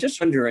I'm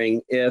just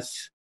wondering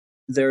if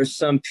there's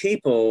some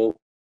people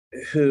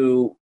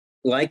who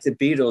like the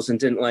Beatles and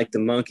didn't like the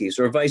Monkees,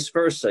 or vice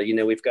versa. You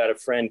know, we've got a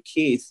friend,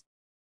 Keith.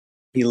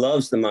 He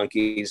loves the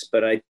Monkees,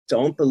 but I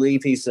don't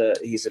believe he's a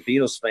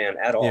Beatles fan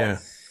at all. Yeah.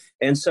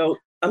 And so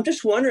I'm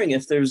just wondering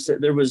if there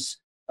was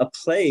a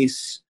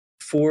place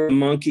for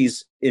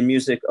Monkees in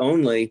music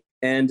only,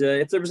 and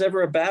if there was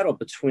ever a battle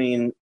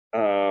between,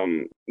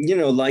 you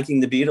know, liking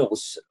the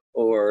Beatles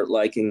or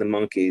liking the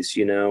Monkees,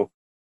 you know.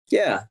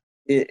 Yeah,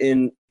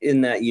 in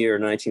that year,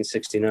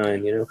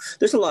 1969, you know.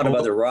 There's a lot of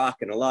other rock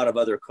and a lot of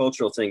other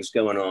cultural things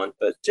going on,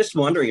 but just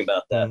wondering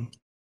about that.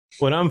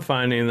 What I'm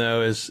finding,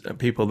 though, is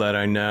people that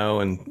I know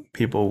and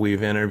people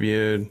we've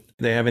interviewed,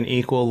 they have an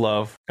equal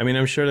love. I mean,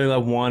 I'm sure they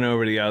love one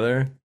over the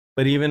other,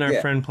 but even our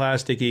friend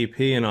Plastic EP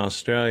in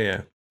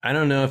Australia, I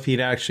don't know if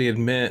he'd actually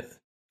admit.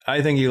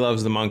 I think he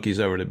loves the Monkees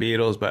over the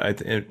Beatles,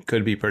 but it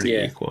could be pretty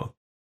equal.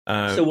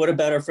 So what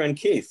about our friend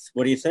Keith?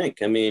 What do you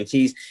think? I mean,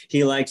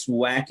 he likes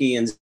wacky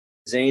and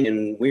zany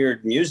and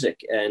weird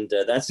music, and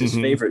that's his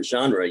favorite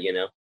genre, you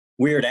know.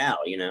 Weird Al,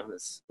 you know,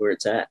 that's where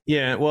it's at.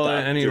 Yeah, well,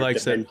 and he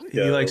likes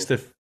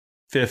the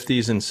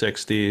 50s and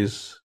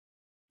 60s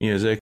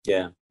music.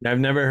 Yeah. I've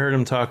never heard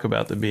him talk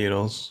about the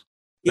Beatles.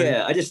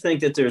 Yeah, I just think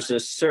that there's a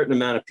certain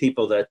amount of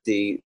people that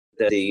the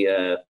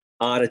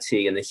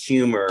oddity and the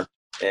humor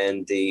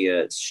and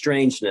the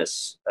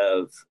strangeness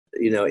of,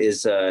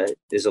 is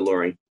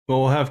alluring.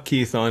 Well, we'll have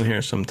Keith on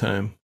here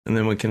sometime, and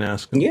then we can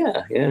ask him.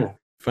 Yeah.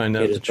 Find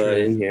out the truth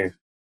in here.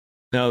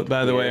 Now,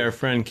 by the way, our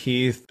friend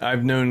Keith,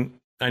 I've known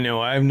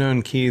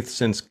Keith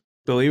since,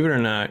 believe it or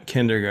not,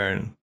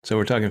 kindergarten. So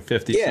we're talking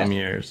 50 some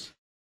years.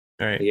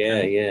 All right.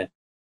 Yeah.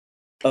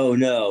 Oh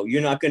no,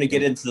 you're not going to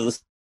get into the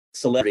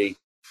celebrity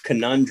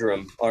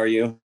conundrum, are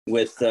you?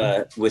 With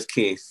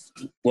Keith,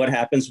 what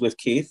happens with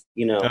Keith?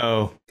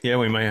 Oh yeah,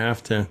 we might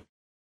have to.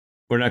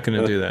 We're not going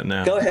to do that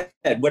now. Go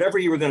ahead. Whatever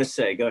you were going to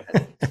say, go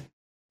ahead.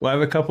 Well, I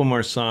have a couple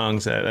more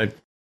songs that I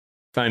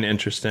find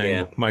interesting.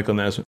 Yeah. Michael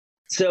Nesmith.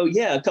 So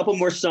yeah, a couple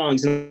more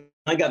songs, and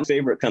I got my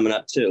favorite coming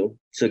up too.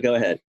 So go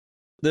ahead.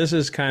 This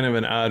is kind of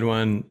an odd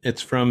one.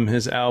 It's from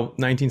his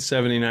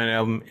 1979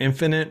 album,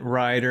 Infinite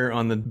Rider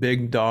on the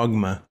Big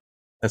Dogma.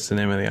 That's the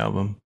name of the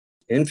album.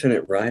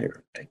 Infinite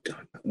Rider, Big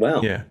Dogma.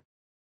 Wow. Yeah.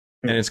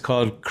 And it's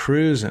called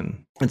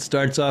Cruisin'. It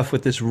starts off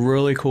with this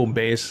really cool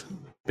bass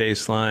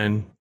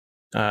line.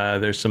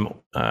 There's some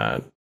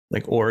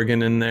like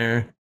organ in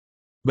there.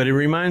 But it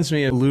reminds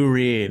me of Lou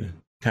Reed,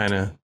 kind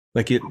of.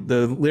 Like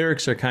the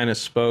lyrics are kind of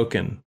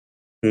spoken.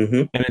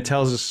 Mm-hmm. And it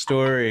tells a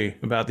story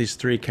about these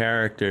three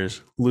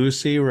characters,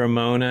 Lucy,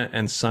 Ramona,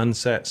 and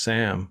Sunset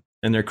Sam.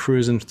 And they're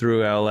cruising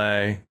through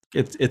LA.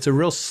 It's a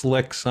real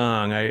slick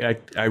song.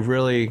 I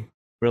really,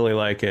 really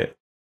like it.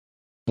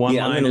 I'm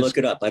going to look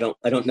it up. I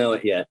don't know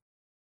it yet.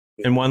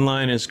 And one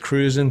line is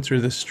cruising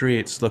through the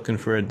streets looking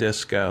for a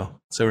disco.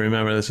 So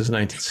remember, this is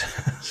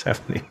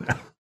 1979.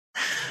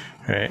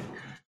 Right.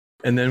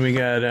 And then we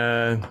got,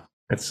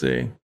 let's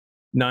see,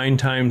 9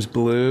 Times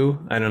Blue.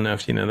 I don't know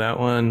if you know that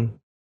one.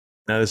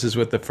 Now, this is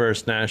with the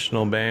First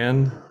National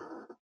Band,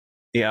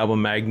 the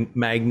album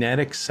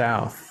Magnetic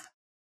South.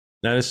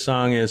 Now, this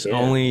song is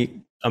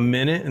only 1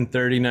 minute and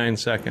 39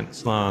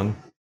 seconds long.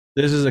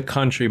 This is a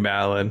country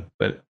ballad,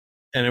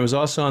 and it was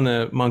also on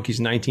the Monkees'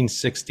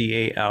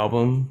 1968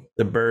 album,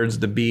 The Birds,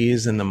 the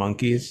Bees, and the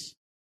Monkees.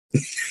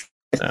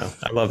 So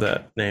I love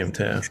that name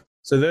too.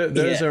 So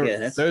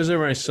those are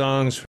my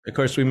songs. Of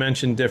course, we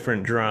mentioned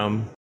Different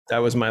Drum. That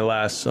was my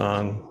last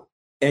song.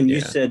 And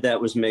you said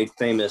that was made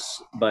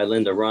famous by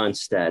Linda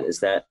Ronstadt. Is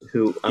that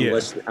who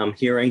I'm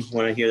hearing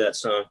when I hear that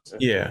song?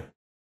 Yeah.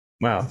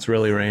 Wow, it's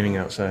really raining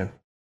outside.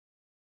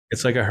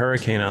 It's like a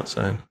hurricane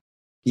outside.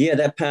 Yeah,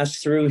 that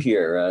passed through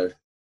here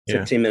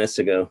 15 minutes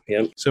ago.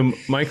 Yep. So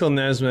Michael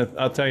Nesmith,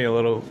 I'll tell you a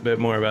little bit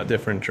more about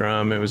Different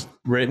Drum. It was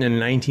written in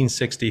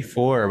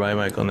 1964 by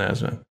Michael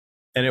Nesmith.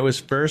 And it was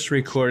first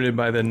recorded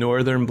by the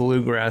Northern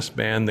bluegrass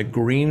band, the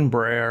Green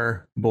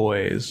Brier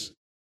Boys.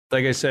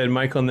 Like I said,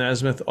 Michael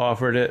Nesmith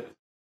offered it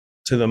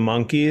to the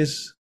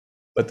Monkees,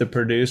 but the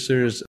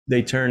producers,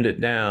 they turned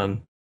it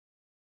down.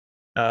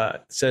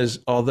 Says,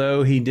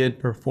 although he did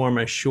perform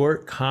a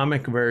short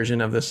comic version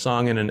of the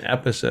song in an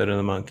episode of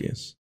the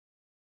Monkees.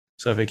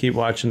 So if I keep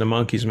watching the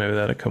Monkees, maybe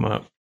that'll come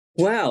up.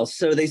 Wow.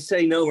 So they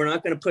say, no, we're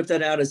not going to put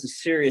that out as a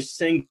serious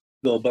single,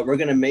 but we're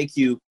going to make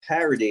you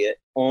parody it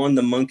on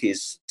the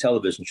Monkees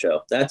television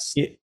show. That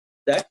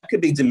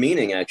could be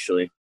demeaning,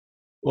 actually.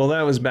 Well,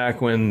 that was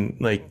back when,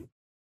 like,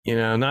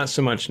 not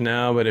so much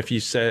now, but if you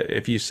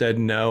said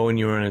no and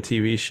you were on a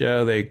TV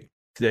show,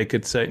 they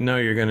could say, no,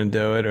 you're going to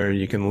do it, or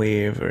you can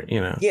leave, or,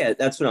 Yeah,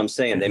 that's what I'm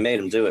saying. They made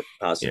him do it,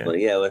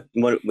 possibly. Yeah,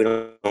 we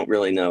don't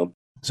really know.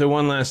 So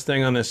one last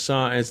thing on this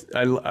song is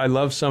I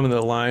love some of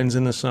the lines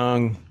in the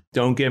song.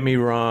 Don't get me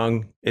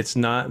wrong. It's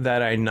not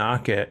that I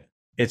knock it.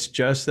 It's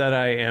just that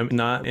I am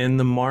not in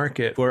the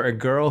market for a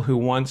girl who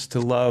wants to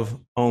love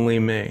only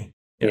me.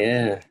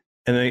 Yeah.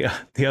 And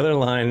the other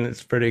line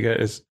that's pretty good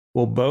is,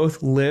 we'll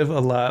both live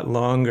a lot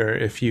longer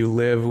if you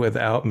live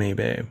without me,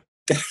 babe.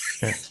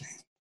 Yeah.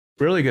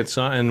 Really good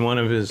song. And one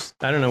of his,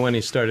 I don't know when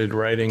he started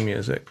writing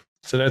music.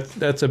 So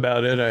that's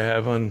about it I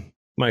have on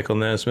Michael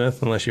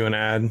Nesmith, unless you want to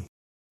add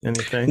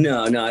anything.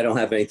 No, I don't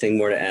have anything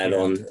more to add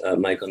on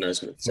Michael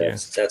Nesmith. So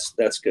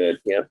that's good.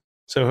 Yep.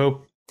 So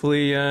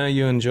hopefully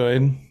you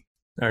enjoyed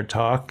our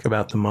talk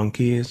about the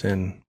Monkees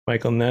and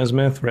Michael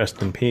Nesmith.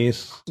 Rest in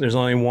peace. There's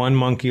only one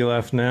Monkee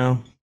left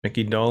now,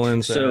 Mickey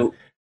Dolenz. So,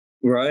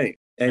 right.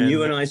 And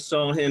you and I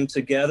saw him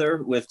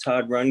together with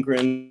Todd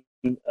Rundgren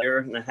a year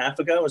and a half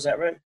ago. Was that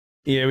right?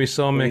 Yeah, we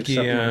saw Mickey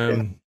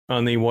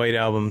on the White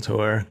Album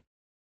tour.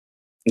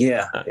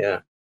 Yeah.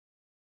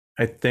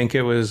 I think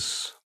it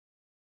was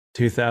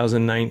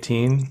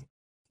 2019.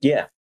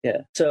 Yeah.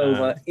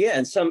 So,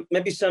 and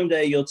maybe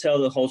someday you'll tell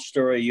the whole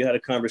story. You had a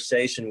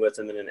conversation with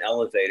him in an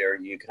elevator.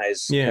 You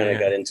guys kind of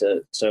got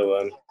into.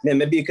 So,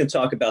 maybe you can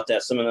talk about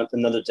that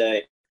another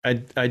day.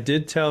 I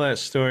did tell that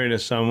story to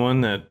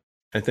someone that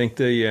I think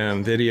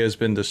the video's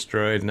been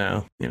destroyed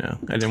now. I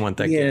didn't want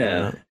that.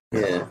 Yeah.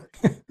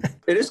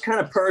 It is kind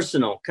of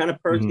personal.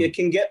 It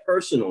can get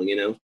personal,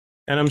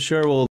 And I'm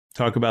sure we'll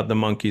talk about the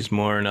Monkees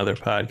more in other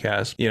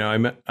podcasts.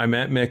 I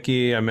met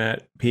Mickey, I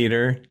met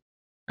Peter,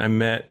 I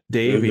met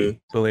Davey,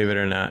 believe it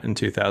or not, in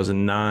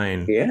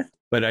 2009. Yeah.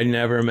 But I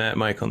never met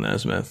Michael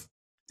Nesmith.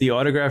 The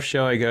autograph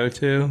show I go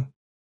to,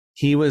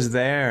 he was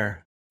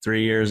there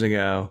 3 years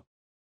ago.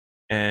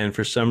 And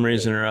for some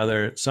reason or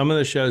other, some of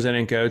the shows I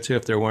didn't go to,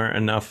 if there weren't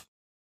enough,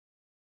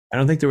 I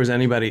don't think there was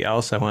anybody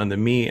else I wanted to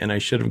meet, and I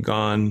should have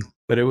gone,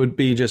 but it would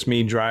be just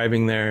me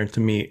driving there to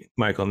meet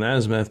Michael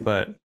Nesmith.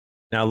 But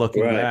now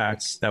looking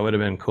back, that would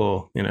have been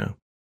cool,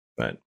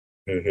 but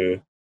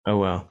oh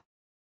well.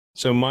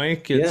 So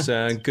Mike, it's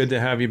good to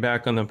have you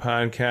back on the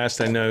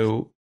podcast. I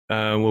know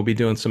we'll be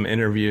doing some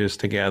interviews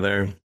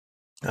together.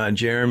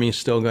 Jeremy's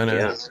still going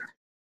to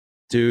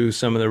do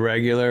some of the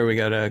regular. We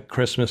got a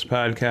Christmas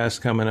podcast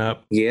coming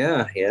up.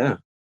 Yeah.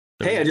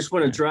 Hey, I just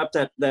want to drop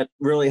that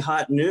really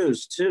hot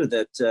news too.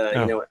 That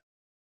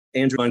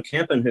Andrew Van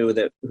Kampen,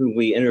 who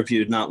we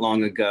interviewed not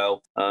long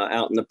ago,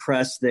 out in the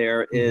press,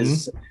 there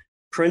is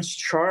Prince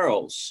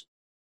Charles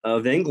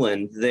of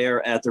England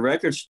there at the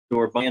record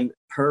store buying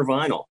her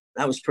vinyl.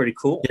 That was pretty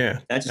cool.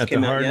 Yeah, that just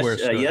came out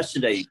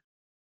yesterday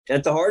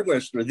at the hardware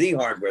store.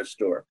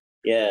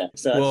 Yeah,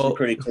 so that's some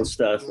pretty cool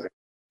stuff.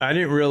 I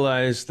didn't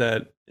realize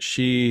that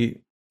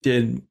she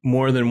did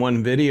more than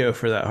one video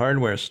for that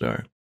hardware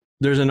store.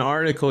 There's an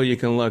article you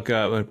can look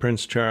up of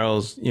Prince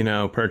Charles,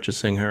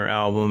 purchasing her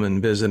album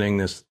and visiting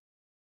this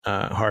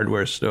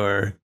hardware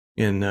store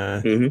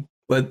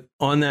but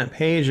on that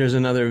page, there's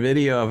another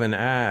video of an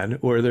ad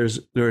where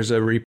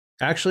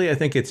actually, I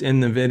think it's in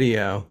the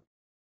video.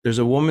 There's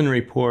a woman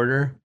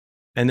reporter,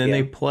 and then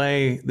they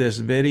play this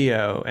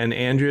video, and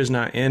Andrea's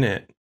not in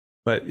it,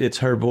 but it's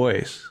her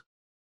voice.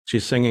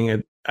 She's singing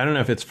it. I don't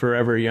know if it's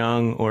Forever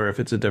Young or if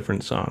it's a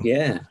different song.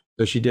 Yeah.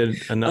 So she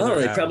did another. Oh,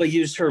 they probably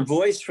used her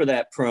voice for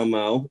that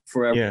promo,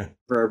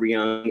 Forever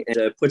Young,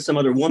 and put some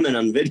other woman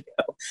on video.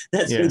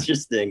 That's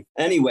interesting.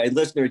 Anyway,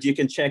 listeners, you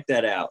can check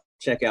that out.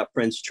 Check out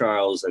Prince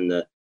Charles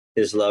and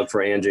his love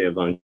for Andrea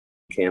Van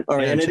Kampen. All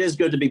right, and it is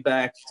good to be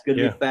back. It's good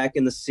to be back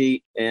in the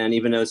seat, and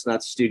even though it's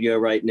not studio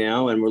right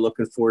now, and we're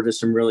looking forward to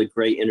some really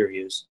great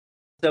interviews.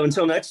 So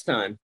until next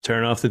time,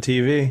 turn off the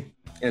TV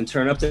and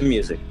turn up the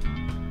music.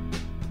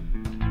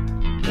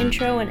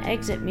 Intro and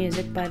exit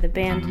music by the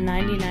band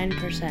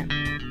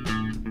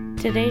 99%.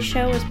 Today's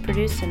show was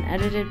produced and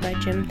edited by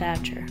Jim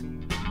Thatcher.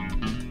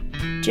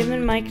 Jim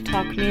and Mike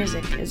Talk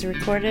Music is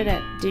recorded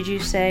at Did You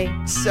Say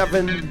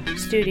 7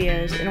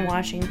 Studios in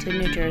Washington,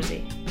 New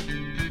Jersey.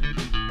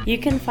 You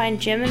can find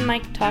Jim and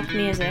Mike Talk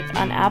Music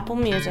on Apple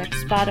Music,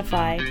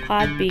 Spotify,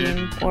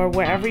 Podbean, or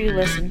wherever you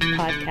listen to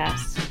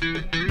podcasts.